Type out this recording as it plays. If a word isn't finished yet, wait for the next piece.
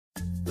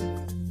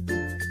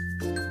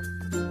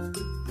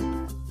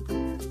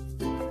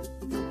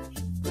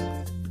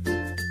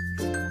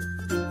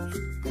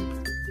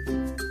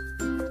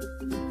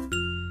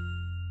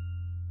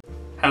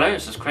Hello,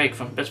 this is Craig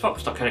from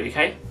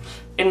bizbox.co.uk.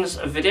 In this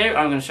video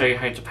I'm going to show you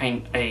how to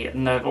paint a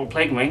Nurgle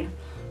Plague Marine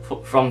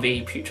from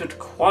the Putrid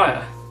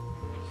Choir.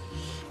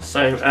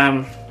 So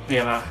we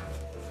have our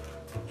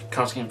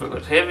colour scheme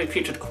booklet here. The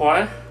Putrid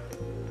Choir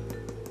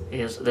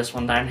is this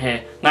one down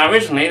here. Now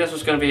originally this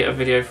was going to be a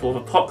video for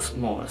the Pox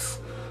Mortis.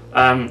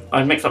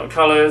 I mixed up the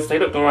colours, they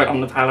looked alright on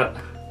the palette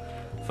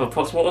for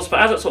Pox Mortis, but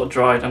as it sort of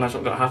dried and I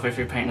sort of got halfway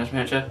through painting this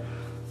miniature,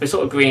 this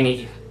sort of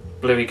greeny,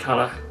 bluey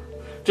colour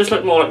just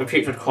looked more like the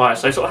Putrid Choir.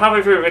 So sort of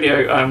halfway through the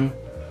video,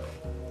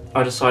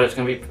 I decided it's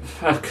going to be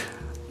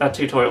a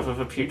tutorial for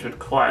the Putrid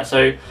Choir. So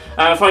if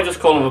I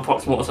just call them the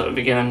Pox Mortis at the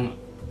beginning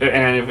in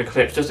any of the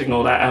clips, just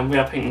ignore that. We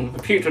are painting the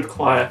Putrid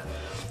Choir,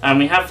 and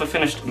we have the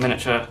finished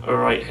miniature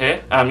right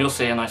here. You'll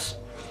see a nice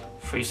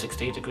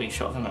 360-degree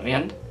shot of him at the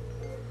end.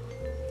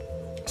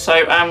 So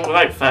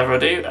without further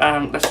ado,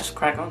 let's just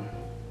crack on.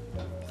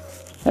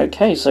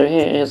 Okay, so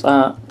here is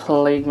our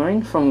Plague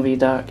Marine from the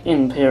Dark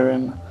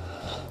Imperium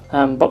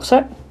box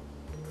set.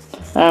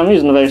 I'm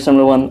using a very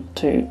similar one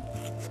to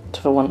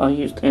the one I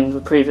used in the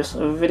previous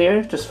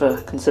video, just for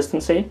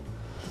consistency.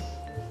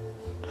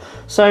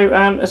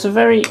 So it's a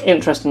very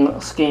interesting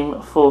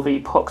scheme for the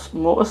Pox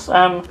Mortis.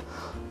 I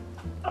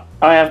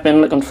have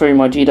been looking through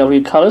my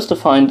GW colours to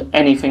find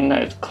anything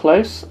that is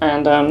close,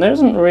 and there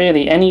isn't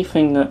really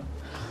anything that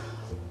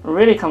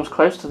really comes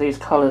close to these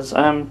colours.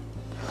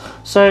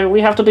 So we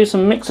have to do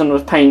some mixing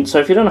with paint. So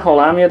if you're doing a whole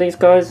army of these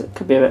guys, it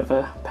could be a bit of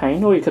a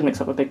pain, or you could mix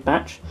up a big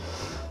batch.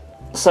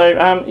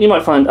 So you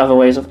might find other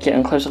ways of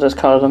getting closer to this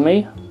colour than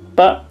me,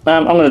 but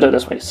I'm going to do it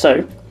this way. So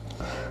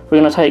we're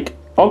going to take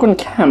Ogren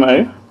Camo,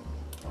 and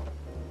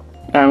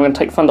we're going to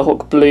take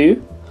Thunderhawk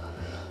Blue,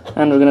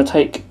 and we're going to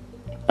take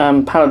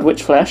Pallid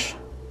Witch Flesh.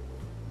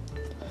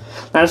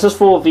 Now this is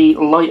for the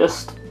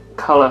lightest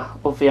colour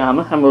of the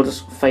armour, and we'll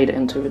just fade it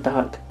into the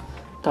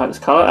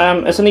darkest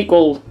colour. It's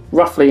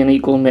roughly an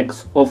equal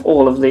mix of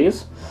all of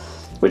these,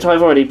 which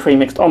I've already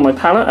pre-mixed on my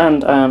palette,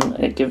 and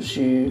it gives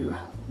you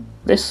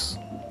this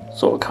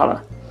sort of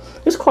colour.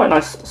 It's quite a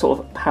nice sort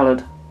of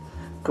pallid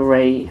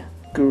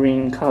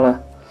grey-green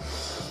colour.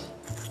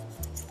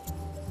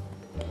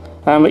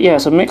 But yeah,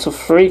 it's a mix of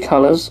three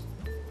colours.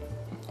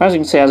 As you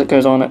can see, as it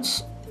goes on,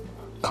 it's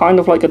kind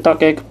of like a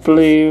duck egg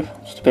blue,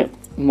 just a bit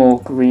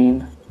more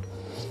green.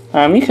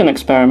 You can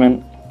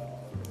experiment.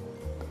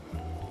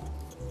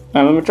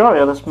 The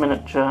majority of this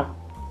miniature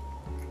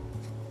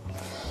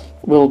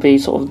will be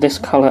sort of this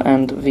colour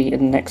and the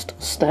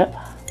next step.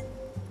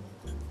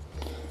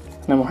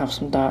 And then we'll have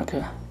some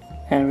darker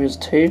areas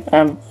too.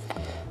 I'll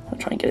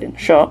try and get it in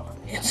shot.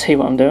 You can see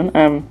what I'm doing.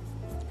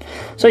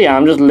 So yeah,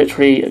 I'm just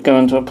literally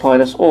going to apply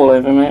this all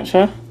over the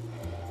miniature.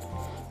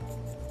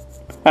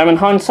 In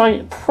hindsight,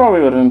 it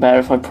probably would have been better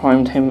if I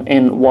primed him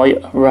in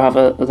white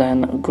rather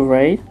than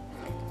grey.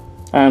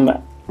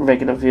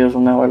 Regular viewers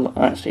will know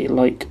I actually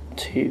like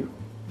to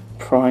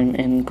prime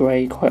in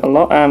grey quite a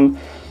lot.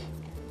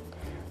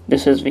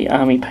 This is the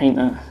Army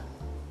Painter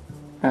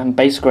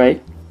base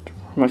grey,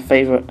 my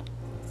favourite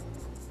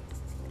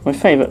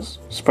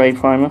spray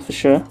primer for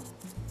sure.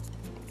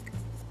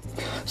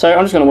 So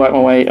I'm just going to work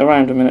my way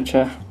around the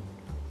miniature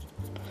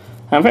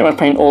and pretty much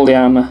paint all the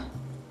armour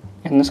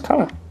in this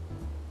colour.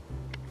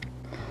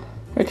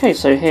 Okay,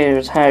 so here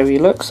is how he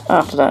looks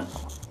after that,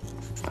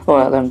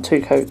 or them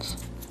two coats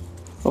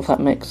of that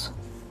mix.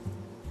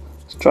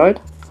 It's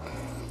dried.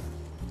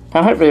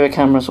 Now hopefully the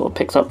camera sort of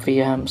picks up the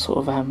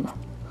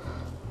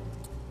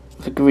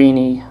the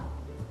greeny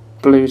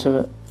blue to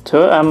it.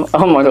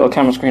 On my little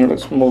camera screen it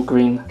looks more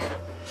green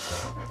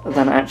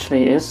than it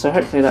actually is, so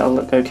hopefully that'll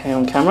look okay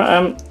on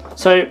camera.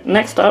 So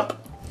next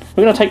up,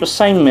 we're going to take the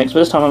same mix, but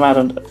this time I've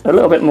added a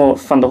little bit more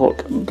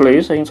Thunderhawk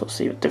Blue, so you can sort of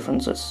see the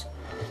difference. It's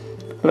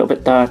a little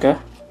bit darker.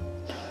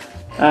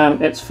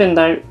 It's thinned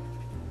out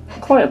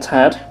quite a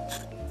tad,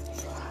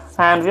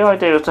 and the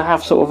idea is to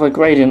have sort of a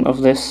gradient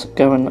of this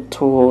going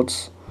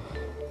towards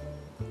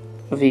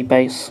the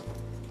base.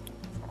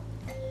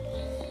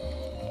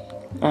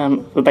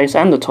 The base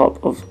and the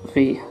top of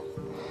the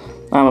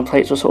armour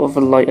plates are sort of a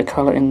lighter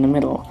colour in the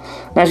middle.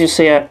 And as you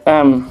see, it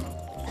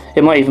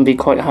might even be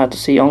quite hard to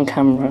see on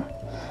camera,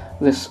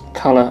 this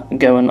colour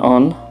going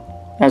on,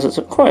 as it's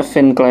quite a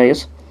thin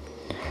glaze.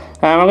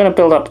 I'm going to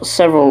build up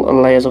several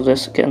layers of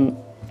this, getting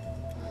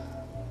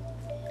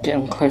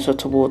closer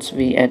towards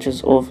the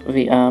edges of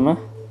the armour.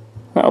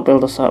 That'll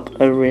build us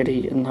up a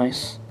really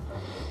nice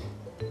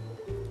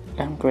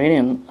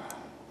gradient.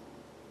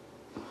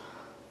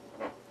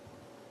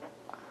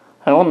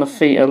 And on the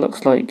feet it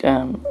looks like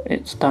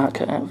it's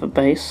darker at the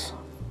base.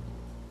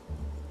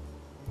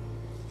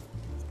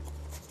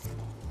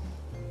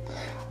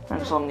 And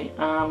it's on the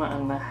arm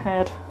and the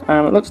head.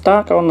 It looks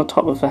darker on the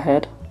top of the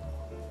head.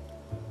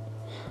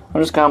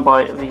 I'm just going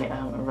by the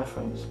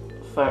reference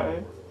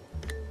photo.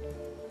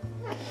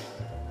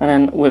 And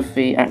then with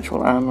the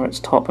actual armour, it's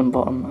top and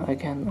bottom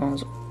again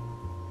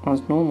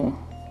as normal.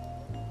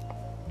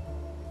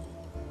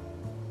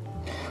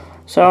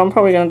 So I'm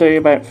probably going to do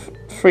about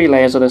 3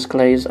 layers of this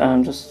glaze,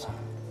 just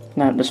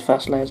now this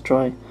first layer is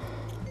dry,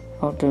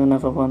 I'll do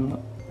another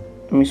one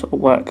and we sort of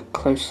work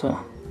closer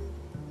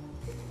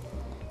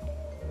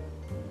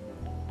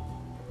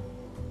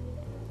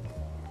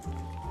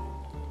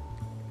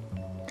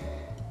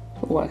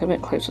work a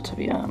bit closer to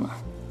the armour.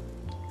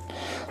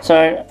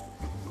 So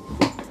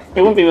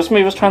it won't be the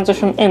smoothest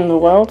transition in the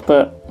world,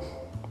 but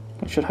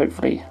it should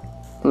hopefully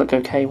look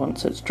okay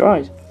once it's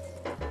dried.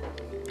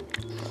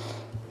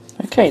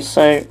 Okay,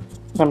 so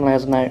them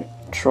layers are now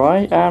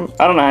dry. I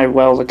don't know how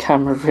well the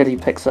camera really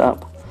picks it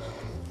up.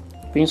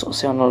 But you can sort of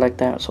see on the leg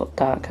there, it's sort of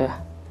darker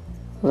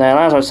there.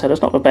 As I said,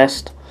 it's not the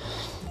best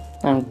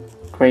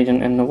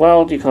gradient in the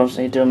world. You could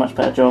obviously do a much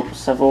better job with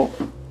several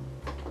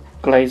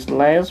glazed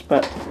layers,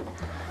 but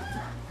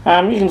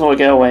you can sort of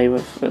get away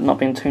with it not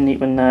being too neat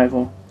with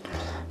Nurgle.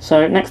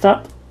 So next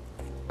up,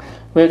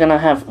 we're going to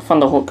have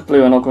Thunderhawk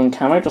Blue and Ogryn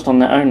Camo, just on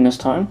their own this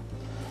time.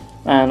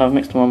 And I've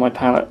mixed them on my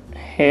palette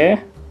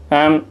here.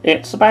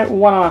 It's about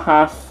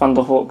 1.5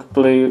 Thunderhawk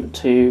Blue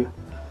to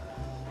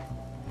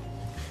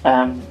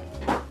 1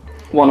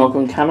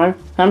 Ogryn Camo.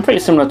 Pretty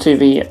similar to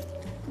the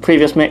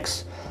previous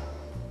mix,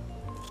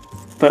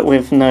 but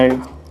with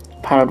no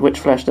Pallid Witch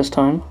Flesh this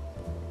time.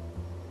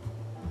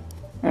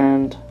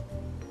 And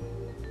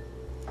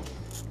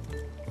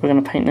we're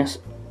going to paint this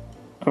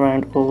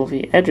around all of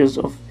the edges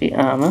of the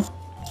armour.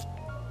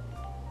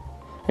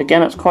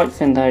 Again, it's quite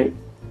thinned out.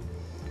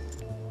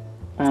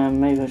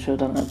 Maybe I should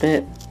have done it a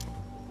bit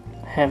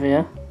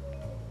heavier,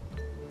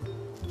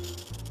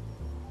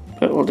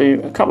 but we'll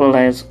do a couple of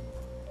layers.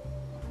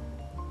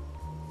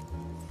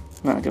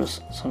 That'll give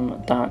us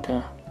some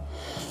darker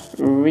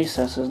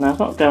recesses. Now it's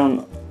not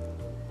going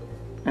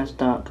as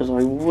dark as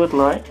I would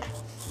like,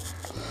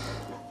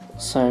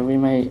 so we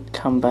may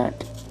come back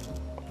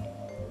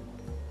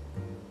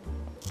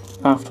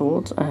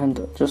afterwards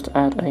and just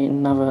add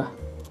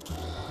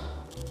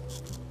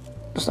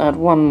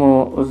one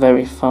more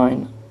very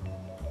fine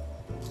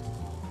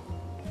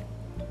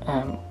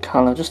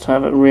colour, just to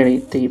have it really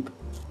deep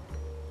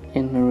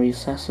in the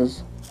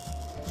recesses.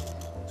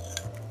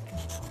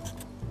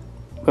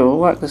 But we'll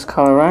work this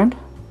colour around,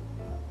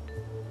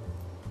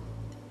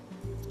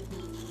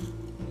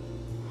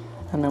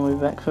 and then we'll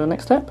be back for the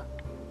next step.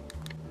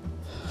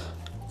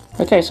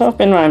 Okay, so I've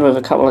been around with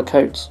a couple of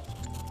coats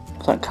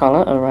of that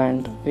colour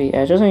around the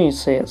edges, and you can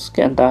see it's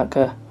getting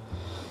darker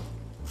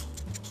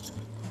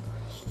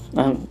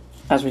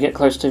as we get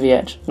close to the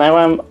edge.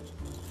 Now,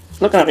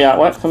 looking at the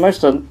artwork, for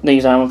most of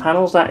these armour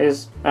panels, that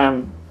is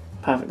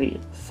perfectly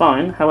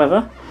fine.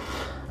 However,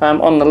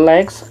 on the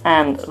legs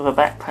and the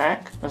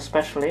backpack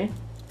especially,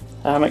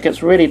 it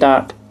gets really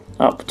dark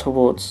up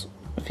towards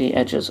the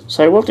edges.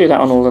 So we'll do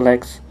that on all the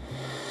legs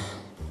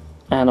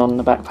and on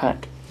the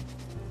backpack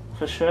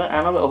for sure,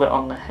 and a little bit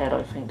on the head,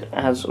 I think,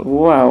 as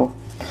well.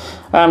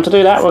 To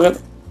do that, we're going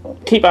to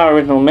keep our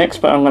original mix,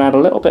 but I'm going to add a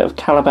little bit of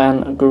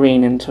Caliban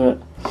green into it.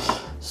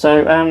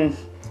 So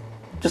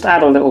just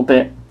add a little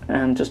bit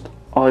and just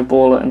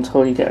eyeball it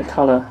until you get a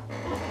colour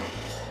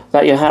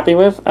that you're happy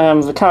with.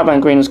 The Caliban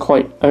green is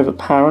quite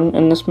overpowering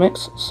in this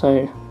mix,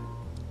 so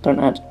don't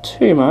add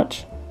too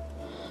much.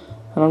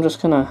 And I'm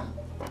just going to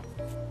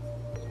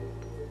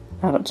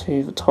add it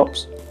to the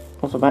tops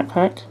of the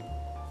backpack.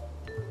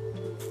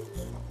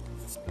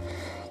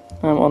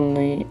 On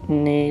the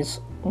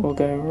knees, we'll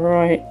go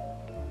right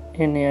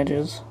in the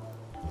edges.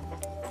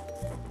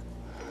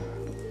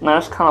 Now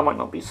this colour might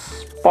not be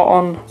spot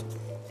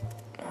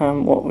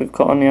on what we've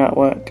got on the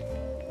artwork.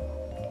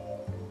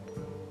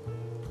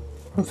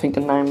 I'm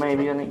thinking now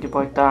maybe I need to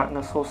buy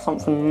darkness or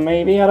something,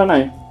 maybe, I don't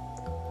know.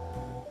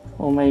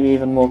 Or maybe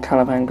even more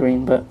Caliban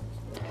green, but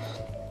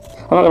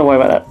I'm not going to worry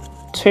about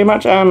that too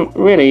much.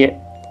 Really,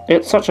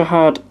 it's such a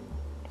hard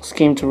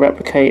scheme to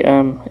replicate.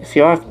 If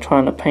you are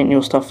trying to paint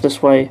your stuff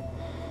this way,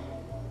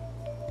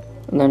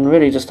 and then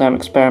really just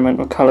experiment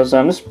with colours.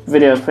 This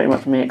video is pretty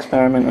much me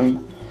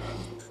experimenting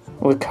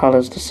with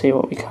colours to see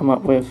what we come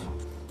up with.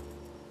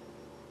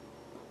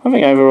 I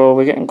think overall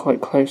we're getting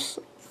quite close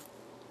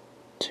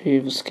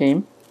to the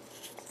scheme.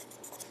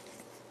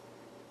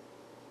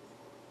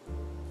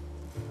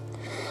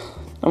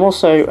 I'm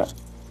also,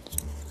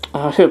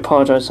 I do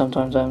apologise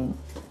sometimes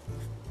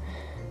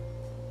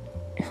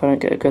if I don't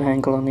get a good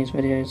angle on these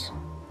videos.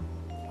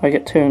 I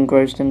get too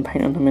engrossed in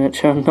painting the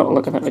miniature and not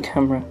looking at the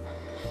camera.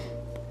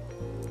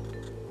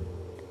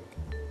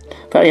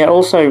 But yeah,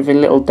 also the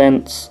little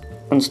dents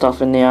and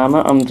stuff in the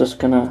armour, I'm just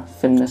going to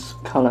thin this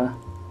colour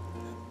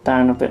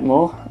down a bit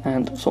more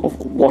and sort of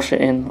wash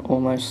it in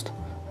almost.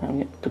 Get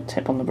a good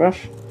tip on the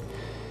brush.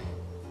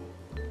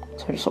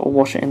 So just sort of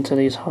wash it into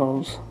these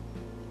holes.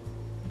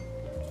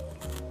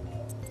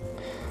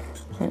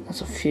 Right,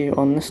 there's a few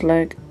on this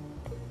leg.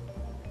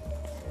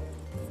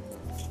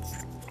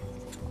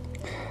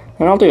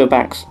 And I'll do the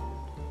backs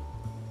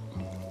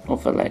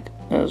of the leg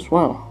as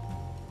well.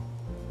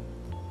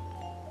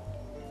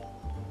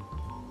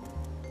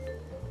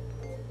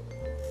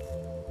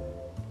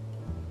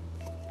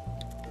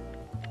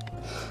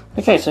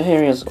 Okay, so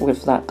here he is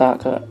with that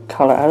darker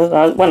colour.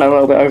 I went a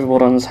little bit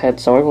overboard on his head,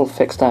 so I will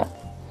fix that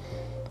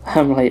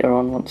later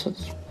on once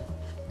it's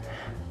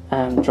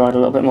dried a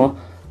little bit more.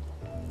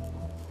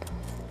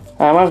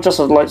 I've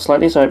adjusted the light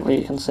slightly, so hopefully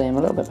you can see him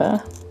a little bit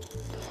better.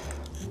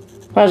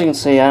 But as you can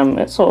see,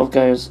 it sort of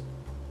goes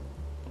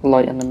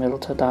light in the middle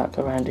to dark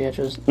around the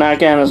edges. Now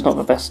again, it's not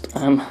the best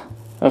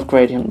of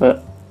gradient,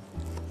 but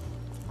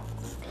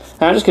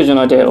it just gives you an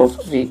idea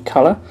of the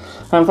colour.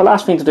 And the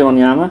last thing to do on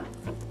the armour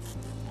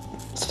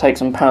is to take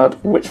some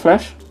powdered witch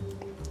flesh,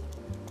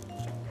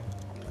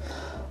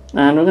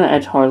 and we're going to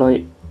edge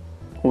highlight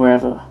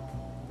wherever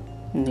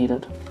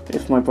needed,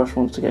 if my brush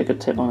wants to get a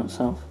good tip on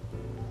itself.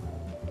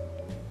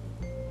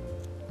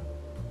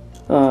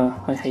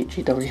 I hate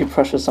GW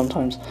brushes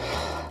sometimes.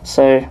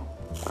 So,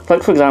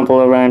 like for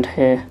example around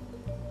here,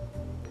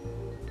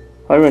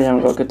 I really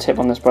haven't got a good tip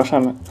on this brush.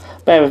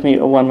 Bear with me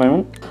for one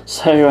moment.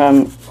 So,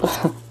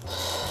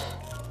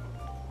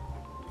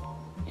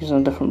 using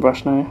a different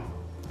brush now.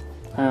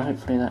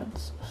 Hopefully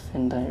that's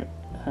thinned out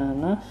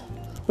enough.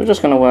 We're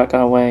just going to work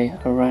our way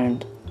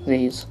around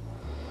these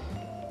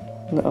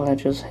little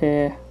edges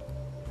here.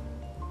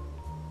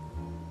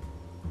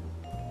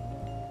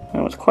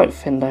 Now it's quite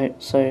thinned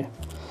out, so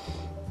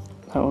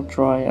that will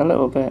dry a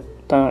little bit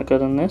darker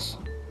than this,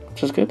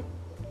 which is good.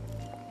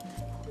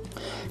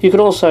 You could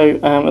also,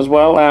 as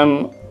well,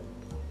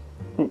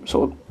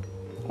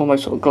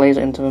 almost glaze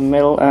it into the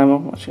middle.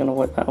 I'm actually going to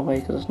wipe that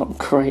away because it's not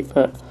great,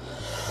 but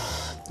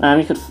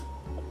you could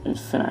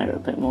thin out a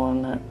bit more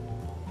on that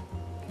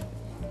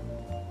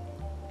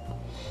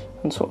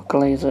and sort of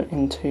glaze it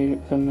into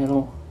the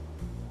middle,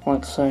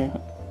 like so.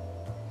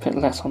 A bit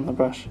less on the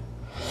brush,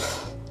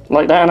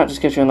 like that, and that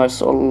just gives you a nice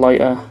sort of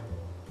lighter.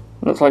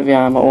 Looks like the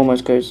armour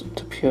almost goes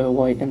to pure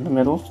white in the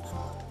middle.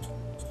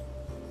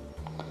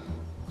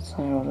 So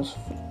I'll just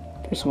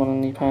do some on the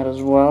knee pad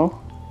as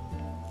well,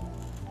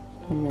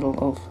 in the middle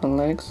of the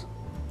legs.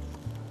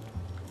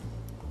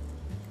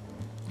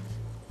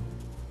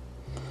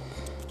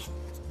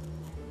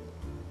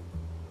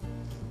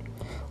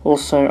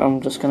 Also,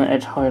 I'm just going to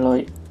edge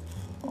highlight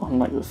on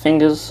like the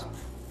fingers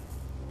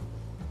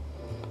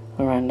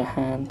around the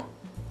hand,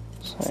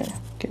 so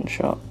getting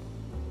sharp.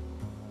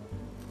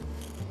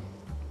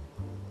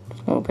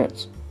 Little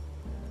bits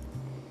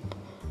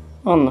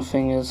on the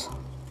fingers.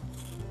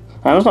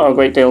 There's not a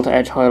great deal to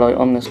edge highlight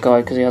on this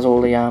guy because he has all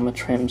the armour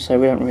trim, so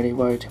we don't really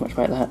worry too much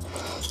about that.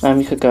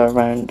 You could go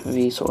around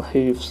the sort of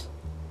hooves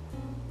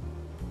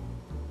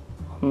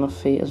on the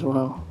feet as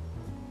well.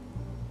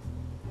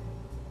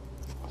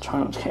 Try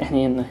not to get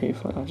any in the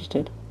hoof like I just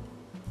did.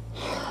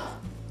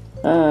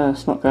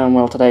 It's not going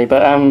well today,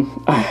 but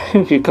I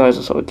hope you guys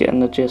are sort of getting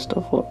the gist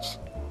of what's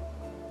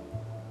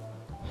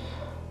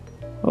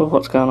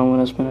going on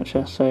with this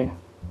miniature. So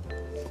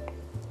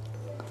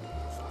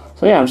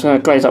yeah, I'm just going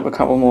to glaze up a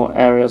couple more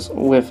areas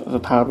with the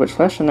powdered witch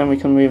flesh, and then we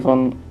can move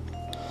on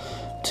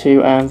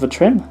to the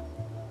trim.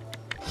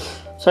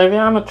 So the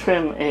armour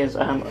trim is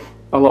a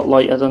lot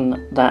lighter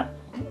than that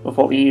of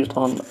what we used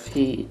on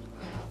the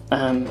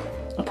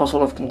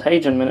Apostle of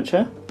Contagion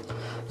miniature.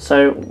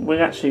 So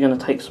we're actually going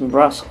to take some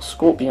brass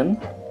scorpion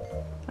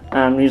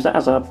and use that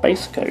as our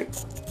base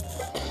coat.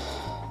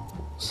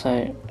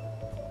 So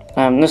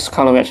this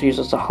colour we actually used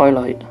as a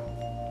highlight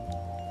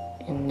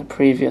in the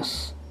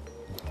previous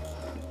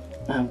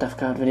Death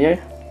Guard video,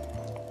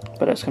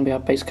 but it's going to be our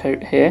base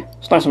coat here.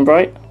 It's nice and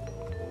bright.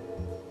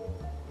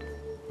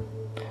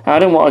 I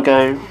didn't want to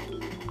go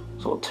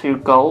sort of too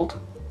gold.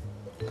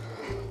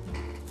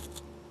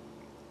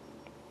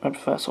 I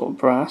prefer sort of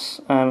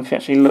brass. If you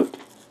actually looked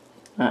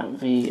at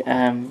the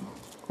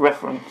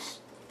reference,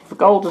 the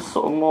gold is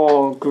sort of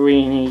more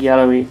greeny,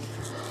 yellowy,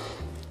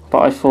 but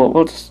I thought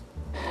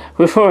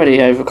we've already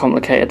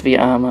overcomplicated the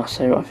armour,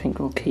 so I think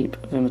we'll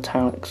keep the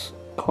metallics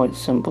quite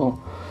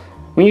simple.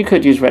 I mean, you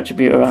could use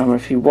Retributor armour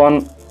if you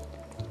want.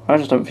 I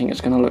just don't think it's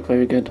going to look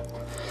very good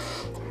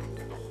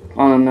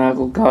on a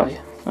Nurgle guy.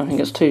 I think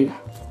it's too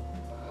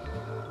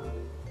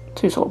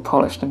sort of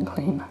polished and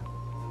clean.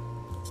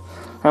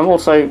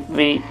 Also,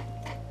 the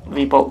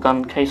bolt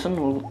gun casing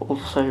will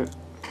also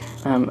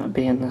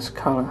be in this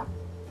colour.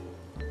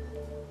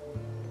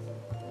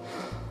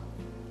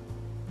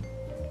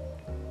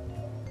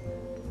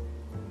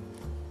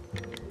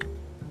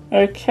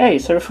 Okay,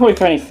 so before we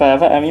go any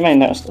further, you may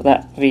notice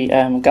that the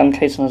gun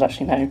casing is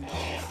actually now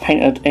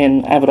painted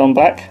in Abaddon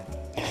black.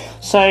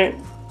 So,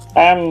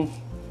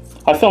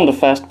 I filmed the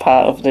first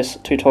part of this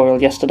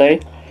tutorial yesterday,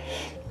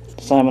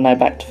 so I'm now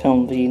back to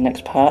film the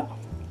next part.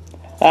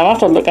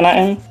 After looking at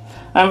him,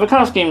 the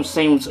colour scheme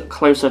seems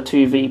closer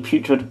to the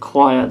Putrid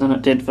Choir than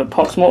it did the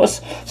Pox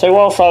Mortis. So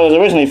whilst I was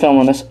originally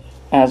filming this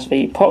as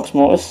the Pox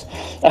Mortis,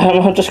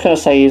 I'm just going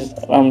to say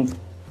I'm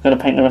going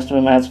to paint the rest of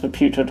him as the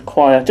Putrid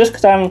Choir, just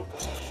because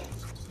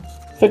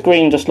the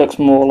green just looks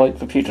more like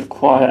the Putrid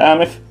Choir.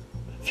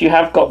 If you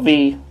have got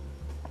the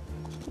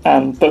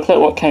booklet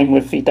what came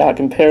with the Dark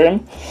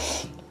Imperium,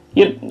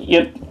 you'd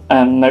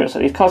notice that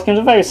these colour schemes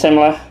are very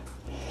similar.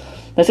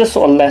 There's just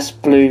sort of less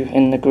blue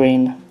in the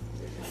green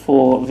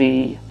for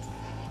the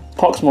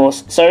Pox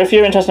Mortis. So if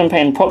you're interested in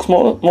painting Pox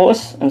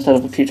Mortis instead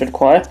of the Putrid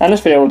Choir, and this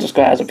video will just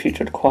go out as a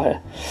Putrid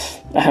Choir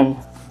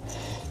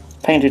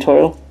paint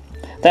tutorial,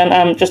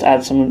 then just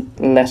add some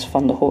less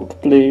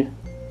Thunderhawk blue.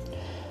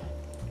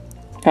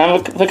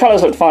 The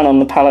colours looked fine on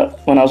the palette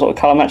when I was sort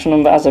of colour matching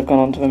them, but as I've gone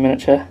on to the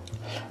miniature,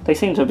 They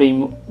seem to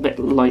be a bit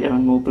lighter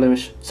and more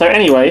bluish. So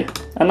anyway,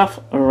 enough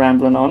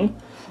rambling on.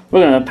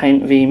 We're going to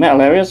paint the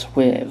metal areas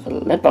with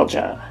lead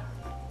belcher.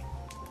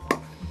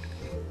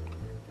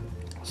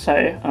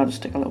 So I'll just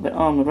stick a little bit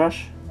on the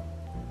brush.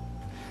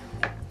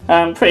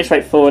 Pretty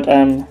straightforward.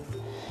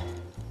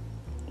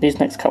 These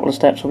next couple of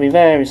steps will be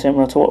very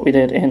similar to what we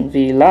did in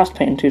the last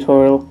painting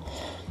tutorial.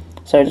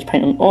 So just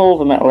painting all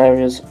the metal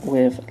areas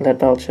with lead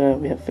belcher.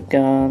 We have the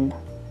gun.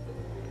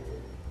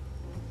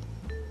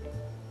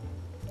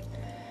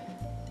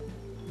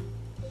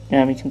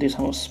 Yeah, we can do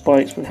some with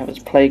spikes. We have his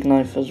plague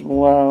knife as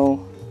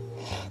well.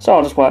 So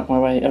I'll just work my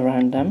way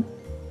around them.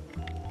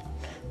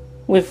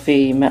 With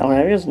the metal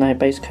areas now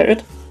base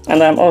coated.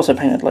 And I'm also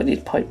painted like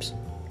these pipes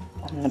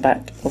on the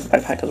back of the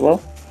backpack as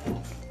well.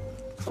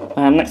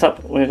 Next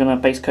up, we're going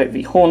to base coat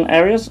the horn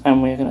areas,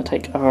 and we're going to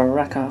take our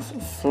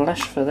Rakaf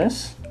flesh for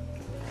this.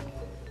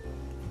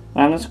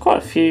 And there's quite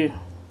a few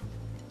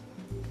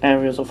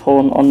areas of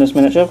horn on this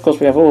miniature. Of course,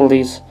 we have all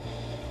these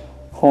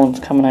horns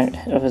coming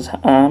out of his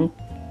arm.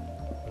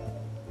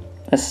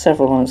 There's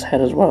several on his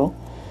head as well.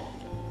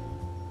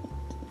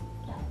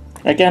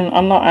 Again,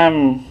 I'm not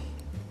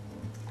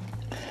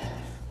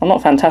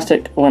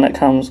fantastic when it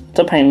comes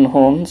to painting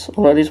horns,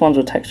 although these ones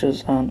with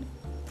textures aren't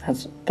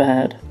as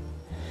bad.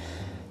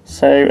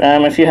 So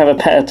if you have a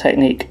better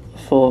technique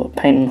for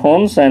painting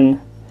horns,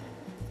 then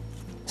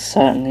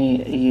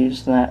certainly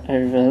use that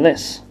over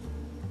this.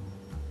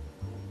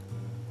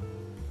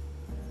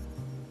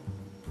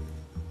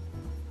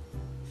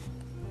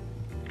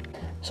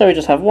 So we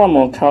just have one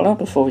more colour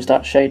before we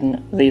start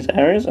shading these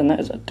areas, and that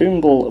is a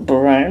Doomball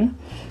Brown.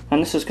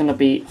 And this is going to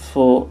be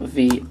for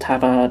the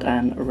tabard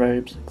and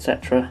robes,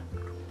 etc.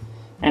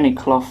 Any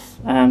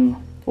cloth,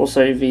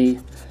 also these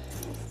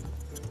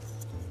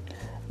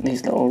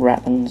little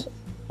wrappings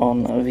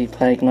on the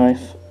plague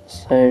knife.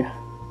 So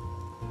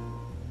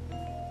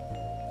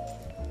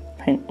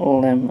paint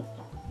all them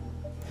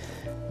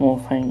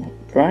morphine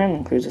brown,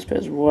 includes this bit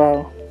as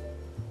well.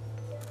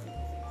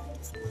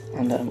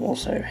 And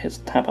also his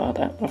tabard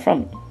at the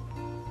front.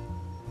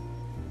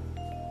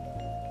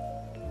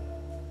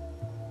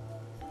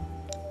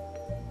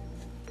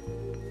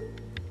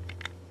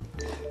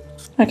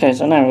 Okay,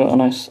 so now we've got a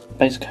nice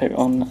base coat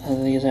on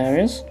these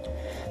areas.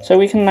 So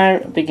we can now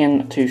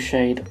begin to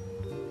shade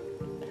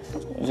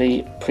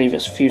the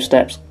previous few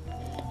steps.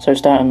 So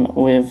starting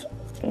with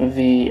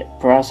the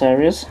brass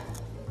areas.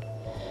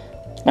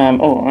 We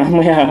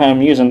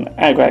are using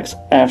Agrac's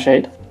Air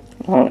Shade.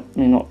 Let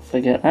me not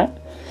forget that.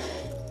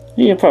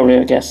 You probably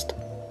have guessed.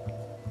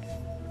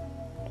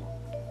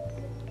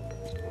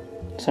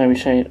 So we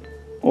shade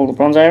all the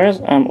bronze areas,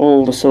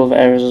 all the silver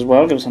areas as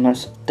well. Give us a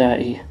nice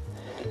dirty,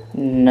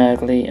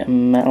 nurgly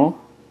metal.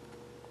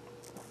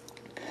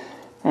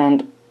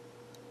 And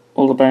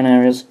all the bone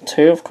areas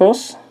too, of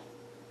course.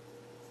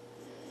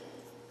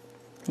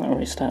 That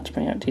really starts to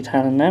bring out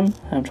detail in them.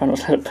 I'm trying not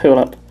to let it pull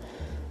up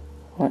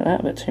like that,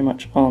 a bit too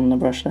much on the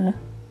brush there.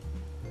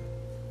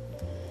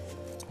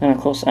 And of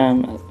course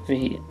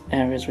the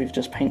areas we've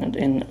just painted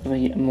in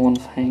the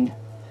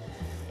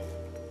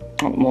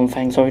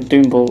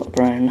Doomball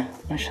Brown,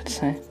 I should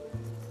say.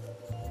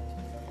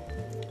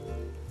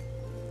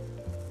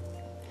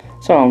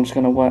 So I'm just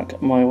going to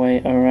work my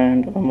way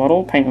around the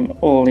model, painting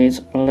all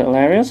these little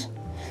areas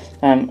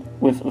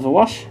with the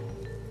wash.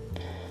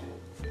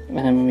 And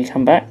then when we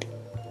come back,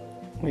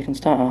 we can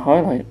start our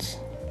highlights.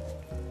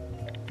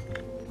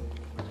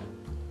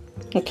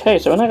 Okay,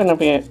 so we're now going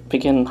to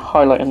begin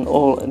highlighting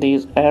all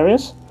these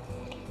areas.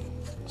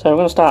 So we're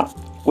going to start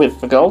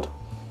with the gold.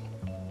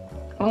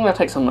 I'm going to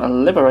take some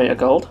Liberator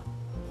gold.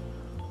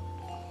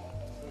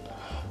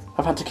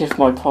 I've had to give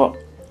my pot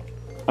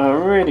a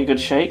really good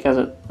shake as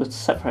it was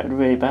separated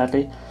really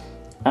badly.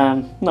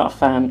 Not a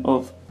fan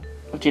of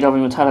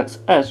GW metallics,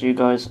 as you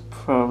guys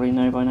probably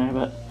know by now,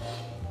 but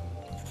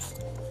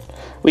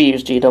we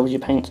use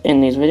GW paints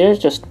in these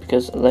videos just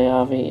because they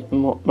are the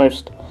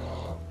most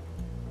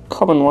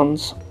common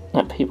ones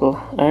that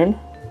people own.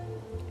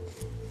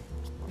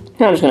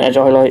 Now I'm just going to edge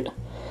highlight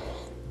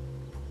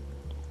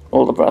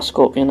all the brass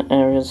scorpion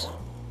areas.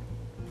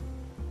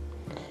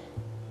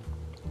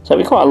 So it'll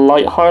be quite a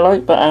light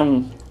highlight, but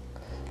on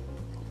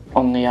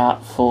the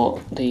art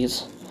for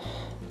these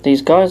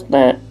guys,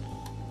 their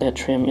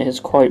trim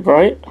is quite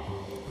bright.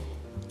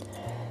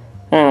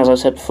 And as I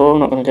said before, I'm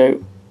not going to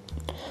go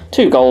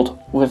too gold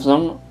with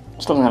them.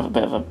 Still going to have a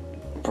bit of a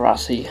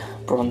brassy,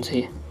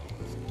 bronzy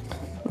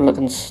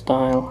looking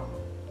style,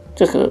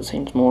 just because it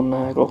seems more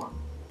Nurgle.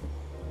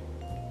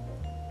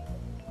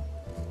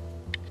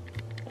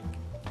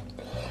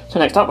 So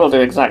next up we'll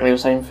do exactly the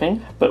same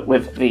thing, but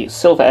with the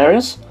silver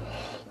areas,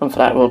 and for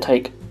that we'll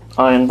take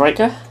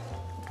Ironbreaker.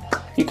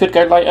 You could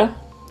go lighter,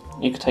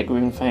 you could take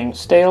Runefang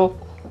Steel,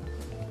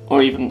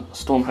 or even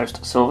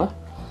Stormhost Silver.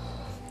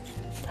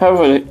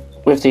 However,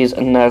 with these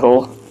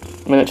Nurgle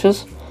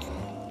miniatures,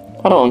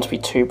 I don't want them to be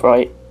too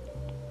bright,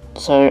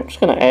 so I'm just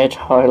going to edge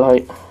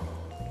highlight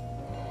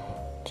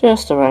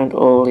just around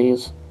all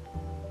these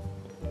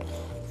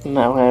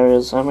metal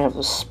areas, and we have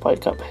the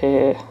spike up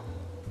here,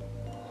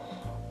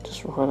 just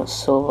Just run a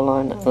silver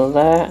line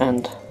there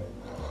and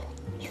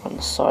just run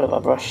the side of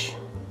our brush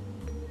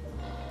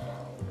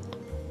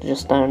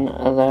just down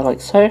there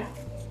like so.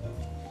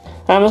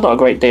 There's not a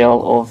great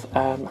deal of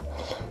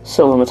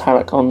silver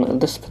metallic on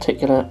this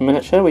particular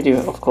miniature. We do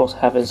of course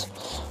have his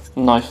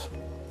knife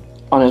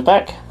on his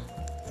back,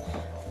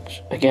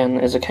 which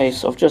again is a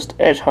case of just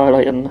edge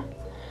highlighting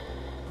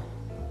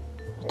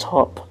the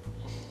top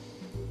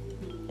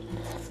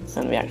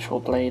and the actual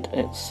blade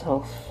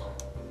itself.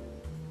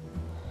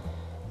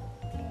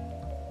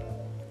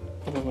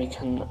 And then we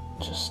can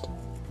just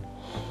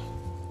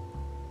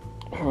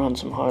run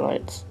some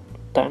highlights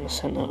down the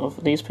centre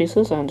of these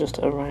pieces and just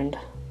around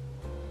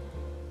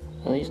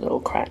these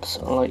little cracks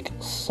like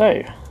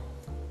so.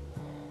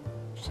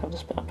 Just have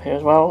this bit up here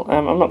as well.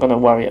 I'm not going to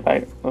worry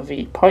about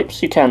the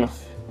pipes. You can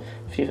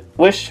if you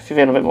wish, if you're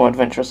feeling a bit more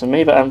adventurous than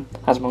me, but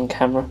as I'm on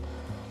camera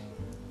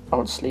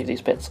I'll just leave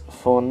these bits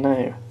for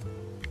now.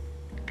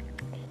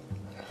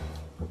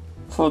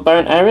 For the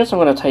bone areas I'm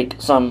going to take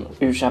some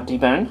Ushabti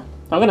bone.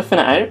 I'm going to thin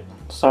it out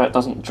so it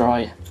doesn't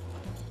dry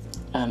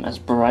as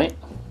bright.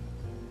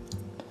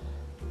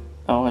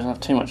 Otherwise I'll have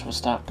too much of a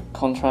stark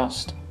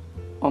contrast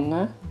on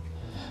there.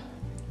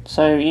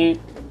 So you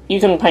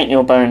can paint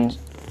your bones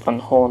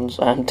and horns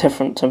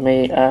different to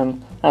me. As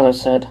I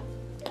said,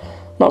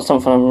 not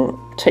something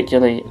I'm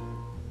particularly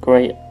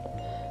great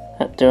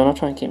at doing. I'll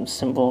try and keep them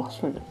simple. It's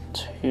a bit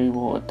too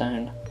watered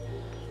down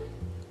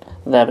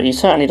there, but you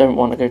certainly don't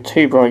want to go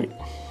too bright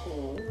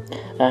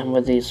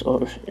with these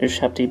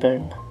Ushabti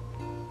bone.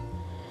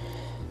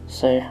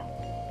 So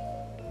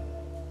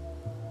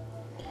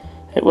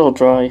it will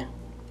dry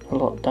a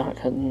lot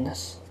darker than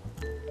this.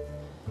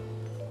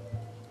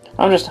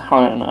 I'm just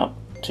highlighting it up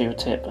to a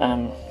tip,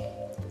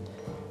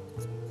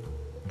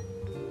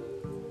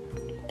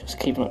 just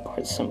keeping it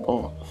quite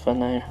simple for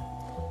now.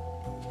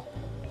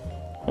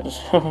 I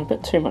just have a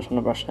bit too much on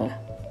the brush there.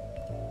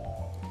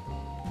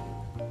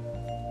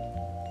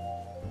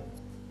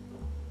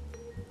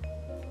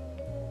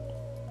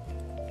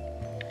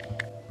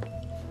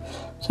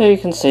 So you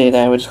can see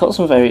there, we've just got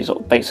some very sort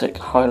of basic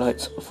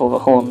highlights for the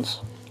horns.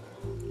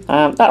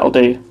 That'll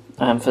do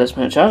for this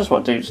miniature. I just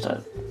want to do just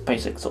a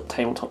basic sort of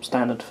tabletop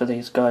standard for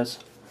these guys.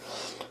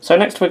 So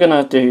next we're going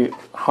to do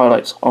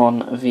highlights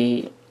on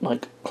the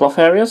cloth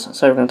areas.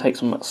 So we're going to take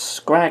some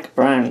Scrag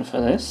Brown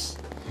for this,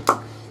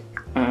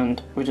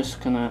 and we're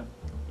just going to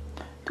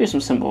do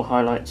some simple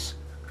highlights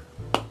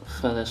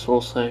for this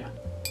also.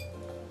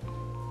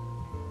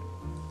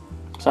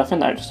 So I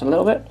thinned out just a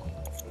little bit,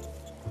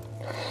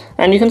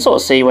 and you can sort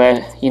of see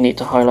where you need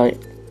to highlight.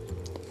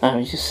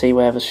 You see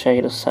where the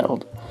shade has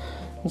settled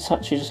and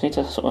such. You just need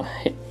to sort of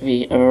hit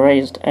the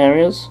erased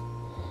areas.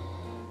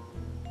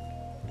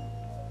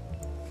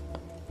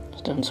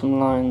 Just doing some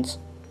lines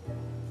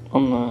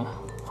on the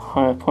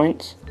higher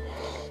points,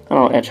 and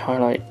I'll edge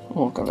highlight.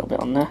 Oh, got a little bit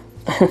on there.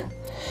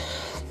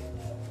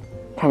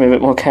 Probably a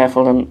bit more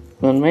careful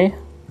than me.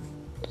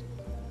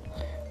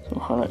 Some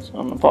highlights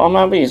on the bottom.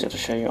 That'll be easier to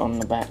show you on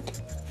the back.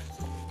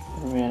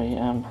 Really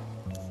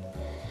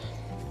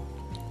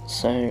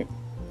So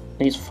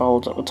these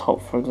folds at the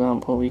top, for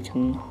example, we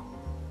can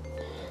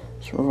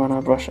just run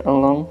our brush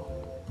along.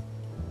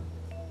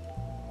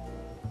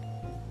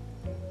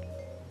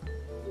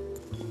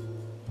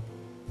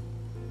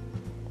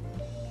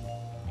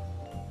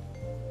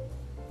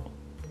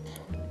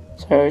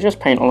 So just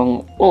paint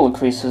along all the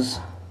creases,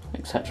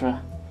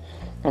 etc.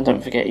 And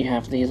don't forget you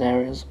have these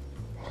areas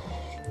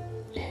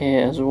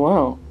here as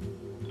well.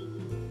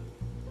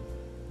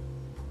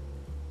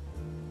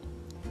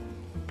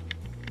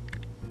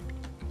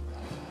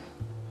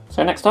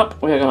 So next up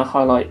we are going to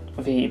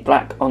highlight the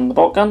black on the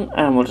bolt gun,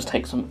 and we'll just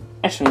take some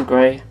Eshin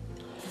Grey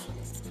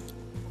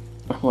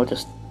and we'll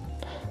just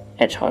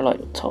edge highlight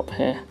the top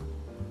here.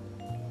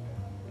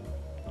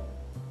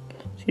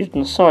 Just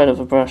using the side of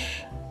the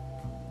brush,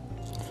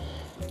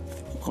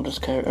 I'll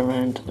just go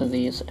around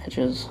these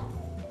edges.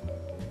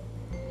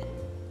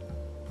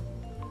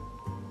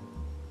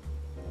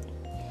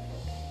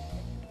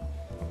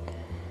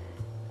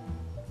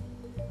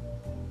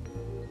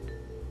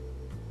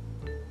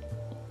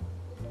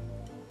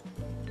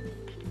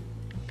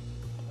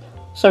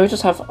 So we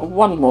just have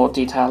one more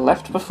detail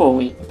left before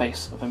we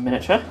base the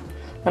miniature,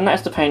 and that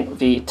is to paint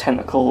the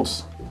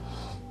tentacles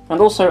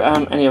and also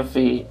any of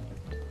the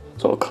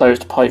sort of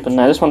closed pipe in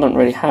there. This one doesn't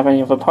really have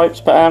any of the pipes,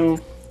 but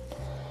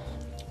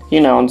you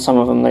know, on some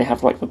of them they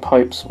have like the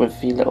pipes with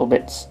the little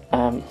bits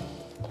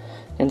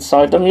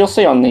inside them. You'll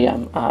see on the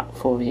art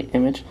for the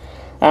image.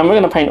 We're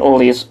going to paint all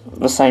these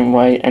the same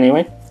way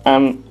anyway.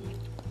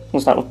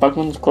 We'll start with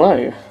Bugman's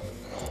Glow,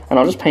 and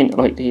I'll just paint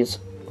like these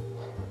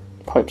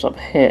pipes up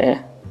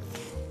here.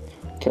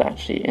 Get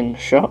actually in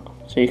shot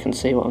so you can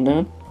see what I'm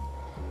doing.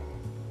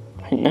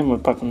 Paint them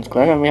with Bugman's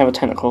Glow, and we have a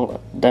tentacle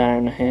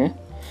down here.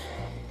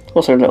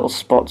 Also little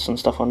spots and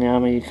stuff on the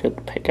armour you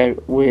could pick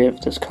out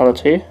with this colour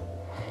too.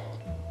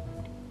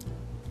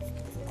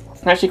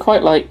 I actually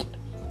quite like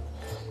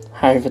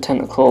how the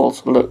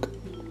tentacles look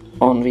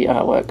on the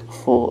artwork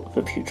for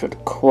the Putrid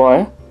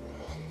Choir,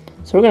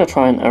 so we're going to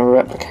try and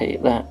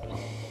replicate that.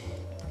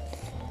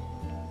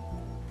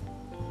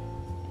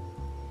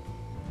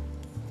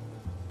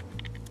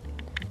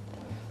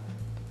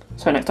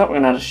 So next up we're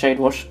going to add a shade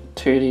wash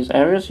to these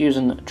areas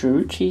using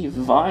Putrid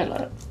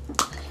Violet.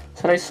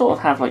 So they sort of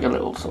have like a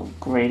little sort of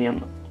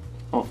gradient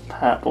of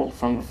purple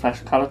from the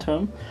flesh colour to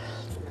them.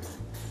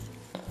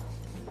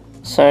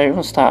 So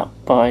we'll start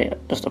by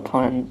just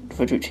applying the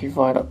Putrid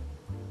Violet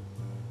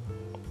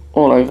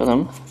all over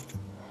them,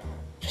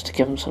 just to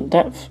give them some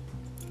depth.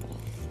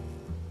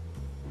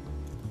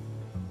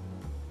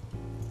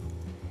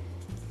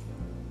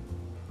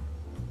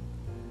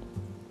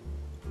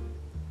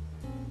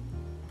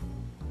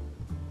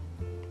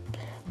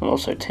 We'll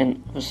also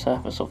tint the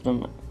surface of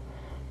them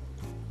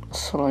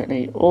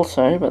slightly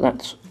also, but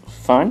that's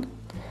fine.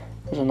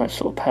 There's a nice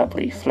sort of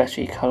purpley,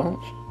 fleshy colour.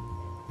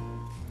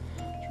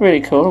 It's really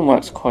cool and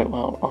works quite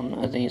well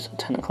on these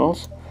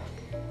tentacles.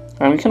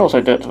 And we can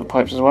also do it to the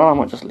pipes as well. I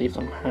might just leave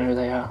them how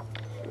they are.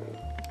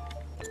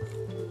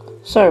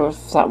 So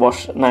with that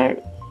wash now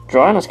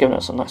dry, and it's giving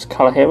us a nice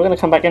colour here, we're going to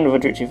come back in with a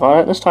Putrid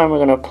Violet. This time we're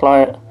going to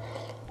apply it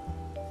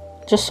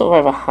just sort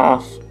of over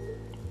half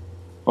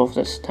of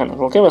this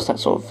tentacle. Give us that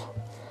sort of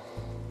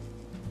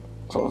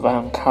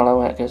colour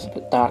where it goes a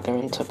bit darker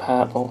into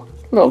purple.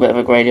 A little bit of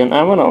a gradient,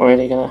 and we're not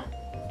really going to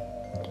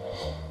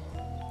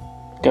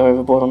go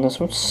overboard on this.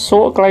 We're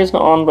sort of glazing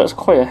it on, but it's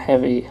quite a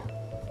heavy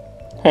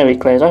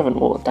glaze. I haven't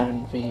watered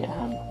down the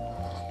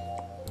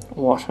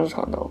wash. I've just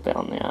got a little bit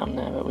on the arm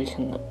there, but we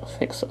can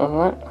fix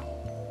that.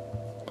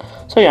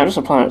 So yeah, I'm just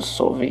applying it to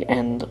sort of the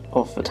end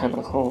of the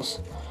tentacles.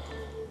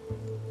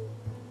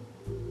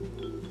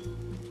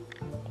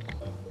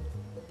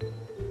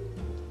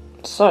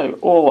 So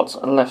all what's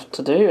left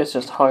to do is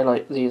just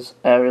highlight these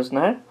areas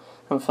now,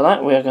 and for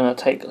that we are going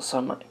to take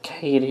some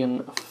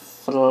Cadian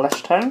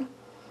Flesh Tone,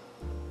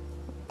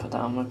 put that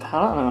on my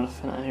palette, and I'm going to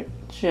thin it out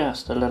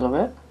just a little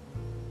bit.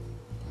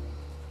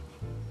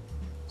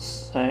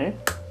 So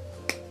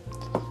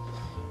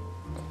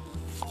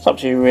it's up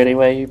to you really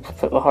where you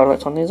put the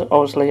highlights on these.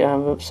 Obviously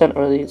the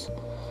centre of these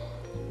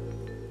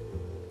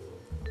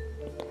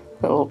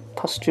little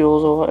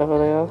pustules or whatever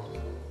they are.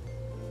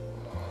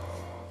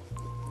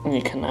 And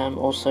you can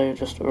also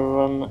just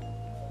run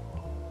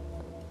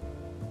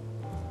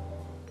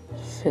a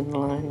thin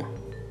line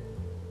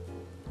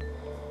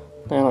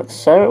there like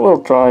so. It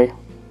will dry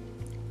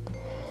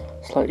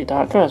slightly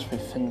darker as we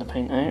thin the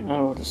paint out.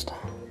 I will just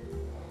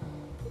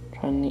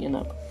try and neaten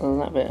up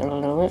that bit a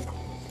little bit.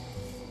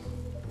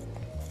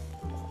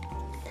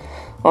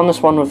 On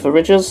this one with the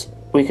ridges,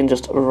 we can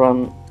just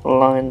run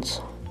lines.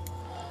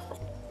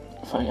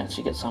 If I can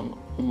actually get some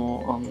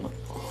more on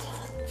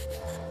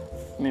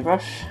my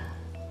brush.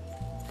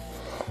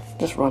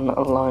 Just run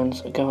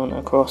lines going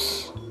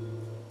across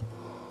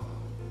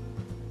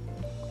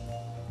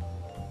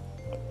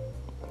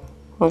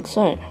like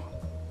so.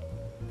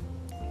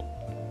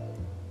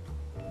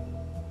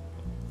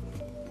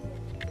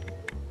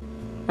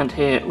 And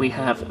here we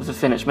have the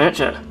finished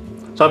miniature.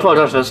 So I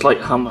apologise for the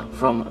slight hum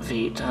from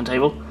the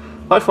turntable.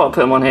 I thought I'd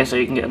put them on here so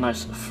you can get a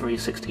nice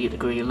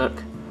 360-degree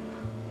look.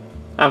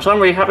 So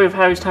I'm really happy with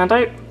how he's turned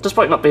out,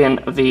 despite not being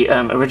the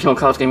original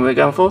card scheme we were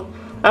going for.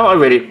 I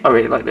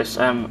really like this.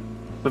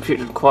 The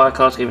Putrid Choir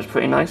card scheme is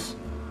pretty nice.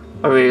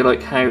 I really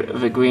like how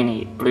the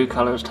greeny blue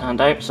colour has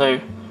turned out, so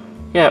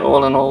yeah,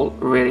 all in all,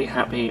 really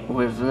happy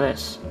with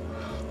this.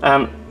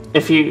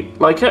 If you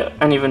like it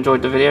and you've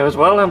enjoyed the video as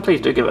well, then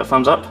please do give it a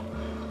thumbs up.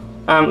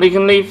 You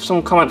can leave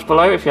some comments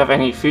below if you have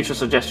any future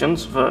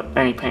suggestions for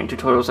any painting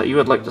tutorials that you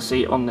would like to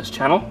see on this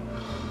channel.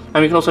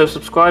 And you can also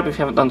subscribe if you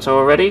haven't done so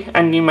already,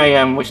 and you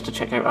may wish to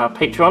check out our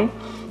Patreon.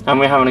 And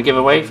we're having a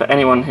giveaway for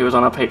anyone who is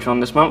on our Patreon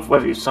this month,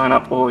 whether you sign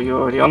up or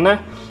you're already on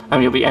there,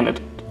 and you'll be entered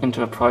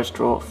into a prize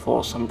draw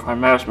for some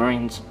Primaris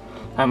Marines.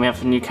 And we have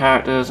the new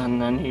characters and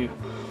the new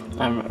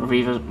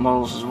Reaver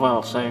models as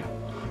well, so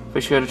be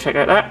sure to check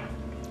out that.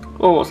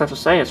 All what's left to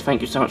say is thank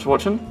you so much for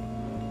watching,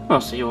 and I'll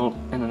see you all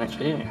in the next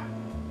video.